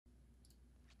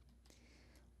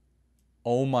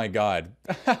Oh my god.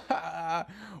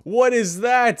 What is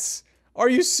that? Are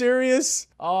you serious?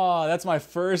 Oh, that's my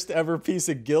first ever piece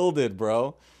of gilded,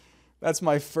 bro. That's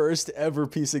my first ever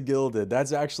piece of gilded.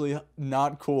 That's actually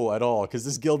not cool at all, because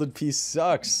this gilded piece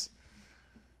sucks.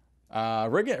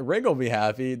 Rig will be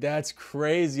happy. That's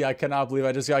crazy. I cannot believe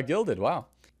I just got gilded. Wow.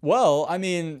 Well, I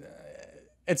mean,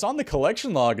 it's on the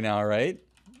collection log now, right?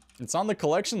 It's on the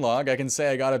collection log. I can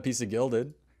say I got a piece of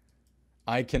gilded.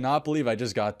 I cannot believe I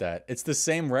just got that. It's the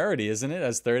same rarity, isn't it,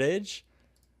 as Third Age?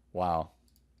 Wow.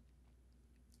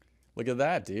 Look at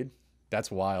that, dude. That's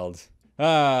wild.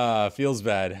 Ah, feels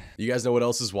bad. You guys know what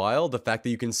else is wild? The fact that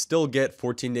you can still get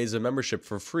 14 days of membership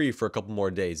for free for a couple more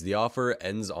days. The offer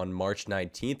ends on March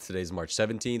 19th. Today's March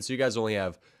 17th, so you guys only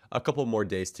have a couple more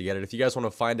days to get it. If you guys want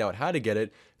to find out how to get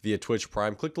it via Twitch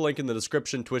Prime, click the link in the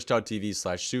description,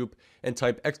 twitch.tv/soup, and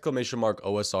type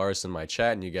 !OSRS in my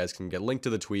chat, and you guys can get linked to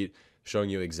the tweet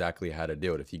showing you exactly how to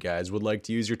do it. If you guys would like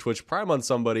to use your Twitch Prime on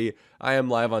somebody, I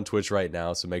am live on Twitch right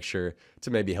now, so make sure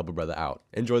to maybe help a brother out.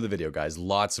 Enjoy the video, guys.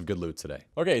 Lots of good loot today.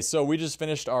 Okay, so we just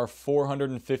finished our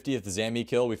 450th Zammy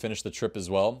kill. We finished the trip as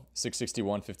well,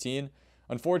 661.15.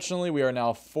 Unfortunately, we are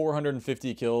now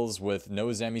 450 kills with no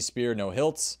Zammy Spear, no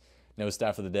Hilts, no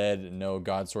Staff of the Dead, no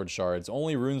Godsword Shards,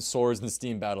 only Rune Swords and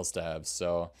Steam Battle Stabs,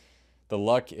 so the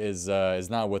luck is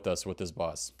not with us with this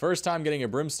boss. First time getting a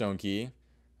Brimstone Key.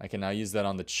 I can now use that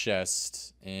on the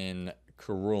chest in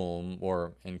Karulm,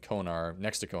 or in Konar,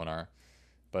 next to Konar.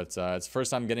 But it's the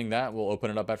first time getting that. We'll open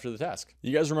it up after the task.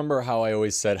 You guys remember how I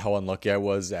always said how unlucky I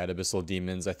was at Abyssal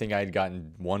Demons? I think I had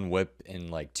gotten one whip in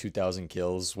like 2,000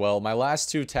 kills. Well, my last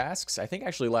two tasks, I think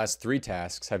actually last three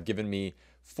tasks, have given me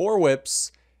 4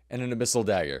 whips and an Abyssal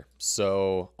Dagger.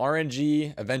 So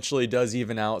RNG eventually does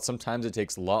even out. Sometimes it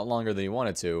takes a lot longer than you want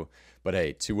it to. But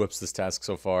hey, 2 whips this task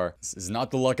so far. This is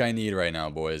not the luck I need right now,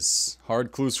 boys.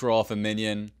 Hard clue scroll off a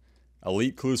minion.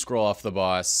 Elite clue scroll off the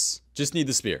boss. Just need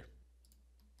the spear.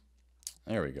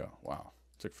 There we go. Wow.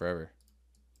 Took forever.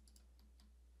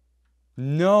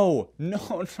 No!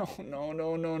 No, no, no,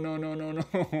 no, no, no, no, no,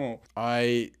 no.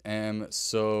 I am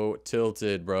so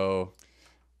tilted, bro.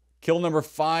 Kill number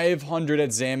 500 at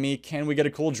Zammy. Can we get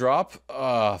a cool drop?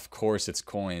 Of course it's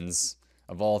coins.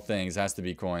 Of all things, has to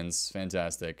be coins.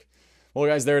 Fantastic. Well,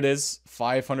 guys, there it is.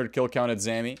 500 kill count at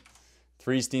Zammy.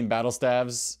 3 Steam Battle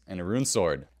Stabs and a Rune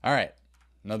Sword. All right.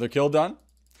 Another kill done.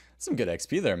 Some good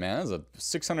XP there, man. That's a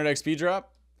 600 XP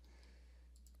drop.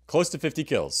 Close to 50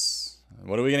 kills.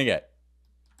 What are we going to get?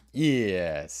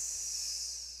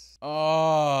 Yes.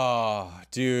 Oh,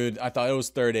 dude. I thought it was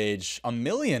Third Age.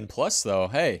 1,000,000 plus, though.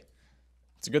 Hey.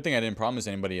 It's a good thing I didn't promise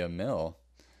anybody a mil.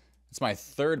 It's my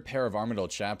 3rd pair of Armadyl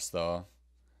chaps, though.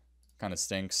 Kind of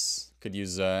stinks. Could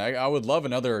use, I would love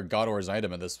another God Wars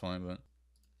item at this point, but...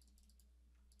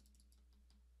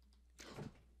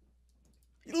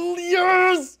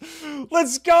 Yes!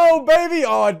 Let's go, baby!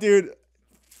 Oh, dude.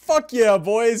 Fuck yeah,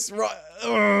 boys.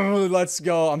 Let's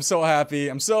go. I'm so happy.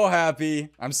 I'm so happy.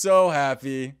 I'm so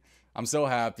happy. I'm so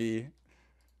happy.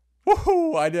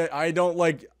 Woohoo! I don't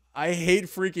like... I hate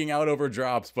freaking out over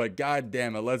drops, but god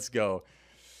damn it, let's go.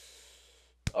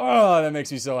 Oh, that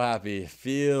makes me so happy.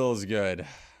 Feels good.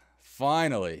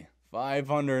 Finally.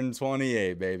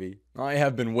 528, baby. I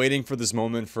have been waiting for this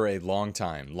moment for a long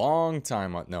time. Long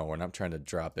time. No, we're not trying to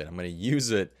drop it. I'm going to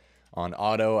use it on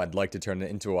auto. I'd like to turn it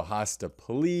into a Hasta,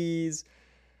 please.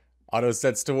 Auto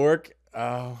sets to work.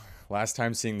 Last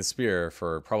time seeing the spear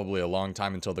for probably a long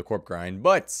time until the corp grind.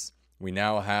 But we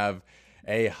now have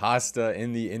a Hasta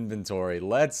in the inventory.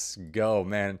 Let's go,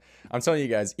 man. I'm telling you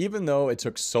guys, even though it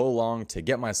took so long to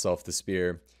get myself the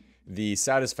spear, the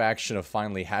satisfaction of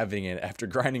finally having it after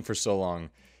grinding for so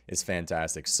long is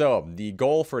fantastic. So the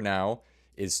goal for now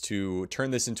is to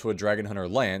turn this into a Dragon Hunter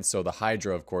lance. So the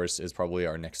Hydra, of course, is probably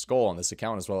our next goal on this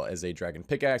account, as well as a Dragon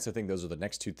Pickaxe. I think those are the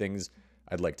next 2 things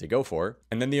I'd like to go for.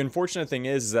 And then the unfortunate thing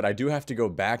is that I do have to go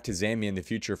back to Zammy in the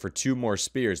future for 2 more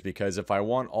spears, because if I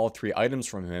want all 3 items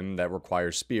from him that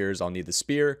require spears, I'll need the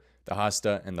spear, the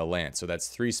Hasta, and the lance. So that's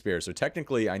 3 spears. So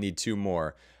technically I need 2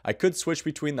 more. I could switch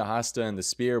between the Hasta and the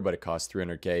spear, but it costs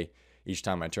 300k each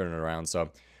time I turn it around.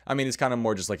 So, I mean, it's kind of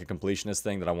more just like a completionist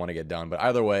thing that I want to get done. But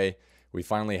either way, we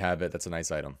finally have it. That's a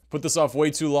nice item. Put this off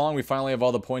way too long. We finally have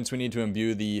all the points we need to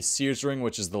imbue the Seers Ring,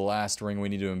 which is the last ring we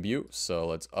need to imbue. So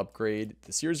let's upgrade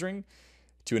the Seers Ring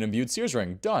to an imbued Seers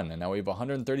Ring. Done. And now we have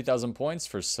 130,000 points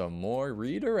for some more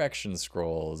redirection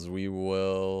scrolls. We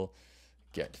will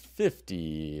get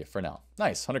 50 for now.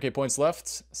 Nice. 100k points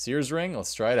left. Seers Ring.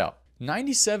 Let's try it out.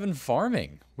 97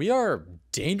 farming. We are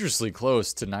dangerously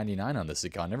close to 99 on this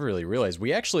account. Never really realized.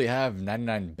 We actually have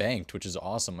 99 banked, which is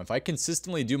awesome. If I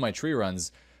consistently do my tree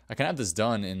runs, I can have this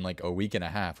done in like a week and a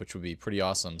half, which would be pretty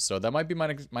awesome. So that might be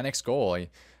my next goal. I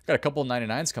got a couple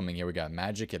 99s coming here. We got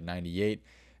magic at 98.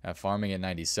 Farming at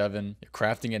 97,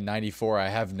 crafting at 94. I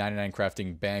have 99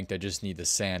 crafting banked. I just need the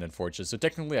sand, unfortunately. So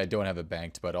technically, I don't have it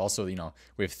banked, but also, you know,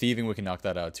 we have thieving. We can knock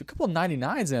that out too. A couple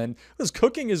 99s, and this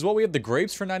cooking is what we have. The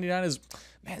grapes for 99 is,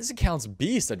 man, this account's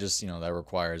beast. I just, you know, that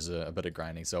requires a bit of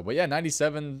grinding. So, but yeah,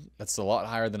 97. That's a lot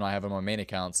higher than I have on my main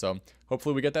account. So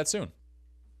hopefully, we get that soon.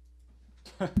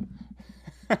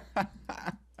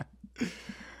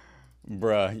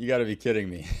 Bruh, you gotta be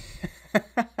kidding me.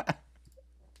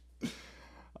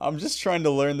 I'm just trying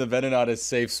to learn the Venonata's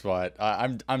safe spot.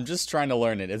 I'm just trying to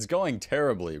learn it. It's going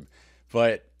terribly,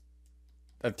 but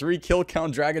a 3 kill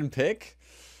count dragon pick,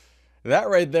 that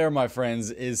right there, my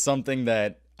friends, is something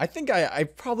that I think I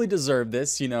probably deserve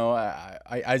this. You know,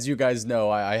 as you guys know,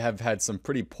 I have had some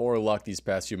pretty poor luck these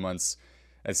past few months,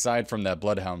 aside from that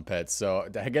Bloodhound pet. So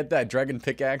I get that dragon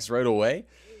pickaxe right away.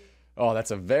 Oh,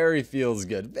 that's a very feels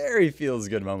good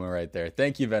moment right there.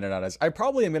 Thank you, Venonata's. I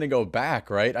probably am going to go back,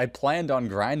 right? I planned on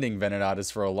grinding Venonata's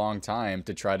for a long time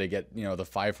to try to get, you know, the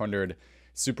 500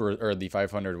 super, or the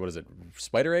 500, what is it,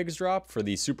 spider eggs drop for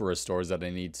the super restores that I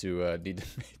need to make.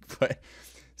 But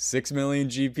 6 million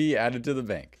GP added to the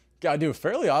bank. God, dude,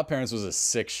 Fairly Odd Parents was a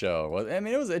sick show. I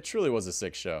mean, it truly was a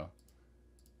sick show.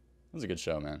 It was a good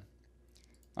show, man.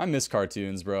 I miss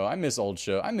cartoons, bro. I miss old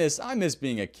show. I miss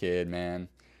being a kid, man.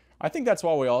 I think that's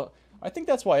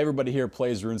why everybody here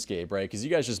plays RuneScape, right? Because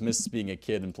you guys just miss being a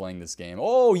kid and playing this game.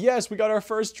 Oh, yes, we got our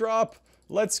first drop.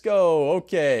 Let's go.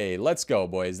 Okay, let's go,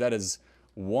 boys. That is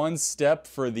 1 step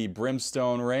for the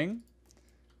Brimstone Ring.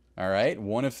 All right,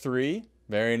 1 of 3.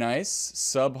 Very nice.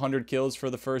 Sub 100 kills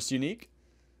for the first unique.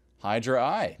 Hydra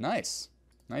Eye. Nice.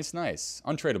 Nice, nice.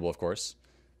 Untradeable, of course.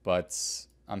 But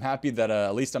I'm happy that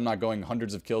at least I'm not going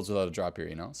hundreds of kills without a drop here,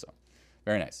 you know? So,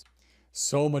 very nice.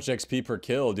 So much XP per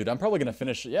kill, dude. I'm probably going to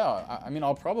finish. Yeah, I mean,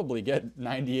 I'll probably get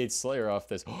 98 Slayer off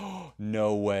this.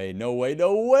 No way, no way,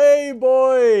 no way,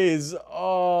 boys.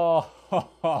 Oh,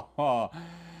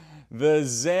 the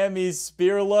Zammy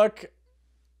Spear Luck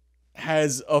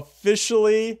has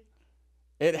officially,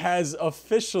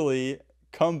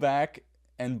 come back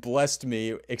and blessed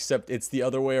me, except it's the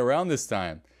other way around this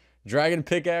time. Dragon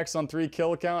Pickaxe on 3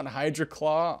 kill count, Hydra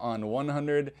Claw on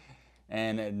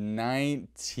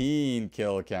 119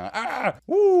 kill count. Ah!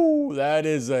 Woo! That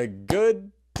is a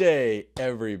good day,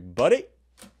 everybody.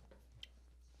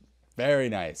 Very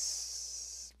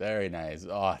nice. Very nice.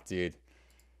 Oh, dude.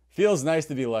 Feels nice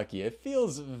to be lucky. It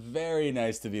feels very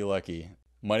nice to be lucky.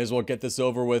 Might as well get this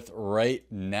over with right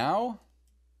now.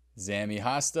 Zammy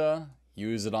Hasta.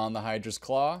 Use it on the Hydra's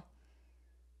Claw.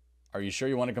 Are you sure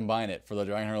you want to combine it for the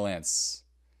Dragon Hunter Lance?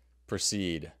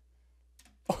 Proceed.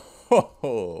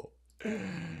 Oh.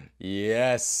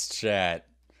 Yes, chat.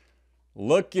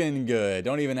 Looking good.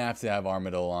 Don't even have to have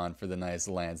Armadillo on for the nice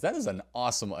lance. That is an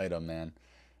awesome item, man.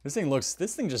 This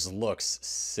thing just looks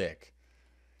sick.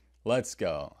 Let's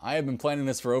go. I have been planning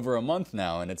this for over a month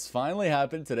now, and it's finally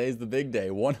happened. Today's the big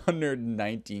day.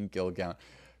 119 kill count.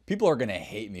 People are going to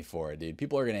hate me for it, dude.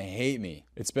 People are going to hate me.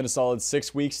 It's been a solid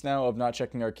 6 weeks now of not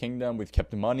checking our kingdom. We've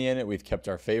kept money in it. We've kept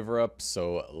our favor up.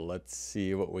 So let's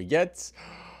see what we get.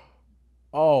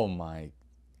 Oh my,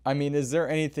 I mean, is there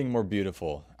anything more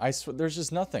beautiful? I swear, there's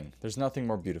just nothing. There's nothing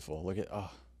more beautiful. Look at,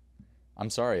 oh, I'm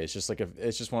sorry. It's just like,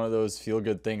 it's just one of those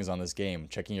feel-good things on this game.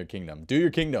 Checking your kingdom. Do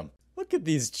your kingdom. Look at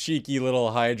these cheeky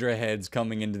little Hydra heads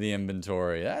coming into the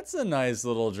inventory. That's a nice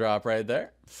little drop right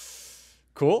there.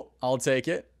 Cool. I'll take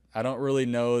it. I don't really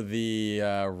know the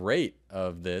rate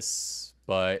of this,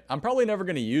 but I'm probably never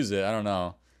going to use it. I don't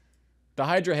know. The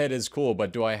Hydra head is cool,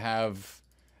 but do I have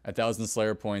 1,000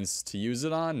 Slayer points to use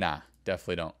it on? Nah,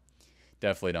 definitely don't.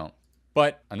 Definitely don't.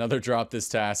 But another drop this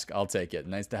task, I'll take it.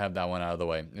 Nice to have that one out of the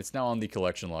way. It's now on the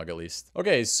collection log at least.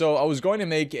 Okay, so I was going to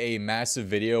make a massive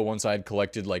video once I had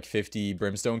collected like 50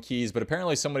 Brimstone keys, but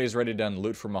apparently somebody's already done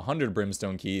loot from 100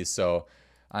 Brimstone keys, so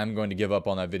I'm going to give up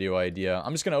on that video idea.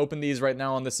 I'm just going to open these right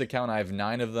now on this account. I have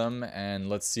 9 of them, and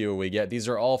let's see what we get. These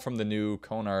are all from the new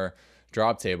Konar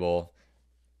drop table.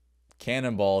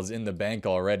 Cannonballs in the bank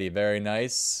already. Very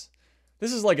nice.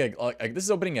 This is like this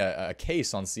is opening a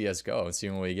case on CSGO and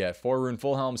seeing what we get. 4 rune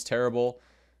full helms, terrible.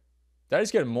 Did I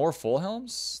just get more full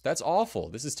helms? That's awful.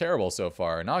 This is terrible so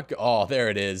far. Not good. Oh, there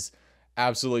it is.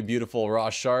 Absolutely beautiful raw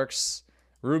sharks.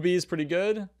 Rubies, pretty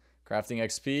good. Crafting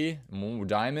XP. Ooh,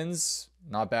 diamonds,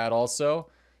 not bad also.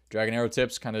 Dragon arrow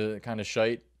tips, kind of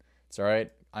shite. It's all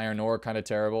right. Iron ore, kind of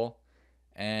terrible.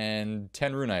 And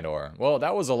 10 runite ore. Well,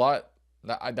 that was a lot.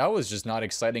 That was just not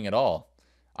exciting at all.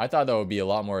 I thought that would be a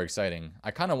lot more exciting. I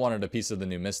kind of wanted a piece of the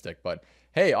new Mystic, but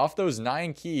Hey, off those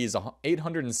 9 keys,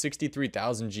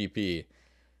 863,000 GP.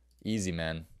 Easy,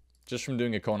 man. Just from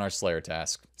doing a Konar Slayer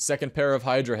task. Second pair of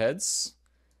Hydra heads.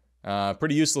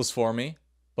 Pretty useless for me,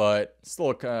 but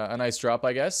still a nice drop,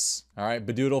 I guess. All right,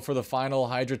 Bedoodle for the final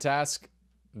Hydra task.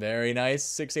 Very nice.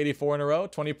 684 in a row,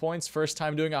 20 points. First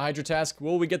time doing a Hydra task.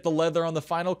 Will we get the leather on the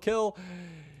final kill?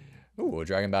 Ooh,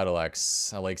 Dragon Battle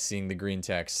Axe. I like seeing the green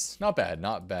text. Not bad,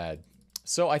 not bad.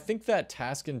 So I think that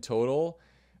task in total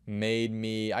made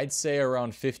me, I'd say,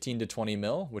 around 15 to 20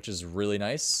 mil, which is really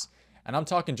nice. And I'm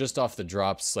talking just off the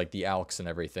drops, like the alks and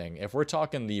everything. If we're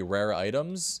talking the rare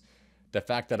items, the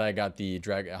fact that I got the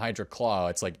Hydra Claw,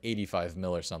 it's like 85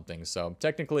 mil or something. So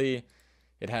technically,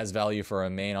 it has value for a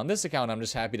main. On this account, I'm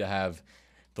just happy to have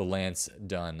the Lance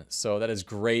done. So that is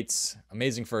great.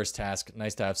 Amazing first task.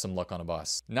 Nice to have some luck on a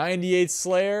boss. 98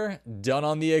 Slayer, done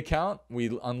on the account.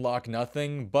 We unlock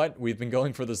nothing, but we've been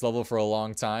going for this level for a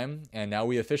long time. And now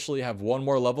we officially have one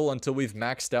more level until we've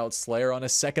maxed out Slayer on a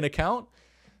second account.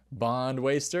 Bond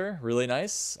Waster, really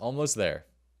nice. Almost there.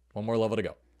 One more level to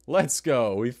go. Let's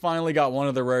go. We finally got one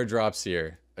of the rare drops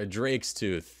here. A Drake's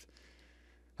Tooth.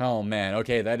 Oh man,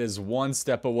 okay, that is one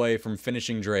step away from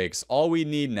finishing Drake's. All we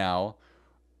need now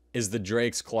is the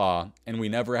Drake's Claw, and we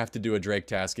never have to do a Drake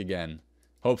task again.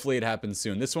 Hopefully it happens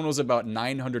soon. This one was about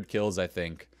 900 kills, I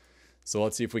think. So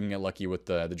let's see if we can get lucky with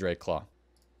the Drake Claw.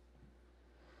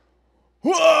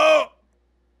 Whoa!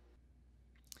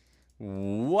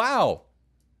 Wow!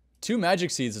 2 magic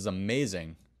seeds is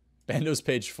amazing. Bando's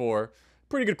page 4.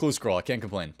 Pretty good clue scroll, I can't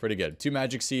complain. Pretty good. 2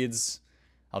 magic seeds.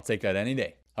 I'll take that any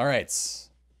day. Alright.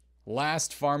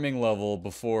 Last farming level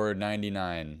before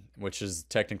 99, which is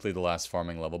technically the last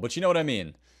farming level, but you know what I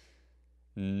mean.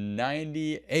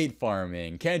 98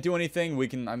 farming. Can't do anything. We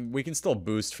can still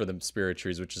boost for the spirit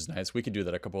trees, which is nice. We could do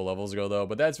that a couple of levels ago though,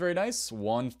 but that's very nice.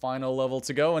 One final level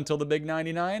to go until the big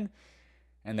 99.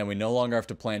 And then we no longer have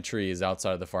to plant trees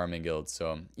outside of the farming guild,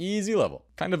 so easy level.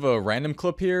 Kind of a random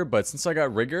clip here, but since I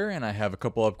got Rigor and I have a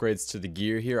couple upgrades to the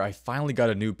gear here, I finally got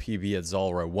a new PB at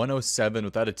Zulrah. 107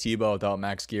 without a T-bow, without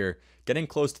max gear. Getting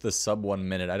close to the sub 1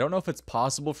 minute. I don't know if it's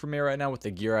possible for me right now with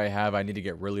the gear I have. I need to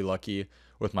get really lucky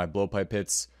with my blowpipe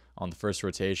hits on the first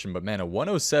rotation, but man, a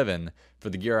 107 for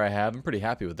the gear I have, I'm pretty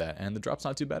happy with that, and the drop's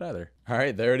not too bad either. All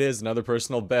right, there it is, another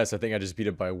personal best. I think I just beat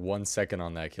it by 1 second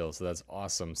on that kill, so that's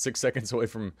awesome. 6 seconds away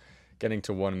from getting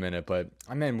to 1 minute, but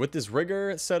I mean, with this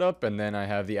Rigor setup, and then I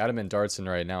have the Adamant Darts in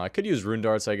right now. I could use Rune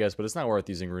Darts, I guess, but it's not worth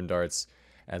using Rune Darts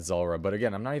at Zulrah. But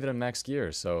again, I'm not even at max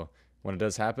gear, so when it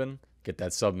does happen, get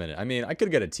that sub minute. I mean, I could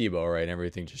get a T-bow, right?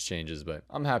 Everything just changes, but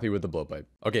I'm happy with the blowpipe.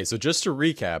 Okay, so just to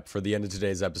recap for the end of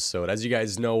today's episode, as you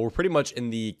guys know, we're pretty much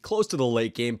in the close to the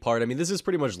late game part. I mean, this is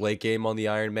pretty much late game on the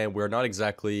Iron Man. We're not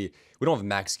exactly, we don't have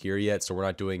max gear yet, so we're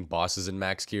not doing bosses in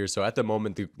max gear. So at the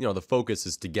moment, the focus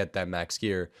is to get that max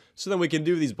gear, so then we can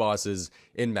do these bosses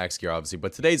in max gear, obviously.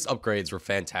 But today's upgrades were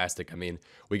fantastic. I mean,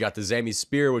 we got the Zami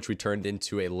Spear, which we turned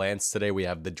into a Lance today. We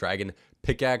have the Dragon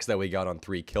Pickaxe that we got on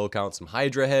 3 kill count, some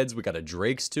Hydra heads, we got a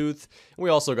Drake's Tooth, and we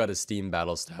also got a Steam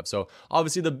Battle Staff. So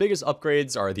obviously the biggest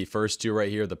upgrades are the first 2 right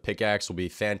here. The Pickaxe will be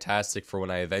fantastic for when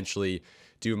I eventually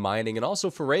do mining, and also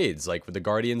for raids, like with the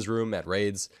Guardian's Room at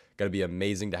raids, gonna be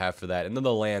amazing to have for that. And then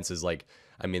the Lance is like,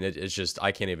 I mean, it's just,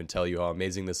 I can't even tell you how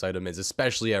amazing this item is,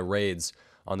 especially at raids.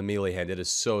 On the melee hand, it is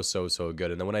so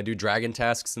good. And then when I do dragon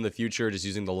tasks in the future, just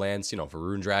using the Lance, for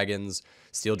rune dragons,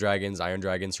 steel dragons, iron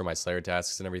dragons for my Slayer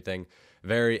tasks and everything.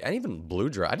 And even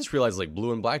blue I just realized like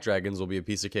blue and black dragons will be a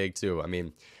piece of cake too. I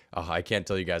mean, I can't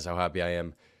tell you guys how happy I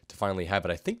am to finally have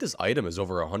it. I think this item is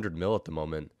over 100 mil at the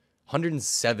moment.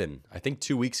 107. I think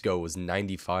 2 weeks ago it was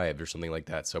 95 or something like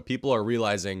that. So people are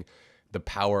realizing the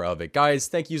power of it. Guys,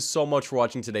 thank you so much for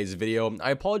watching today's video. I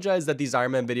apologize that these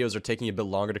Iron Man videos are taking a bit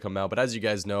longer to come out, but as you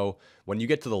guys know, when you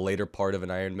get to the later part of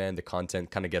an Iron Man, the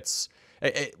content kind of gets...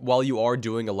 while you are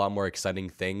doing a lot more exciting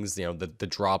things, the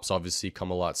drops obviously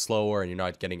come a lot slower and you're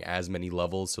not getting as many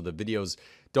levels, so the videos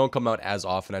don't come out as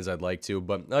often as I'd like to.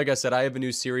 But like I said, I have a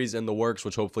new series in the works,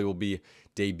 which hopefully will be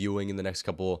debuting in the next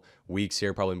couple weeks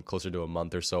here, probably closer to a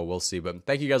month or so. We'll see. But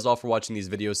thank you guys all for watching these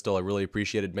videos still. I really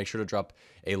appreciate it. Make sure to drop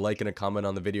a like and a comment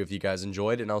on the video if you guys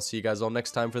enjoyed, and I'll see you guys all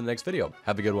next time for the next video.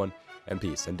 Have a good one, and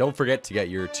peace. And don't forget to get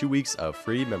your 2 weeks of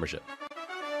free membership.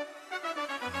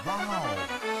 Wow.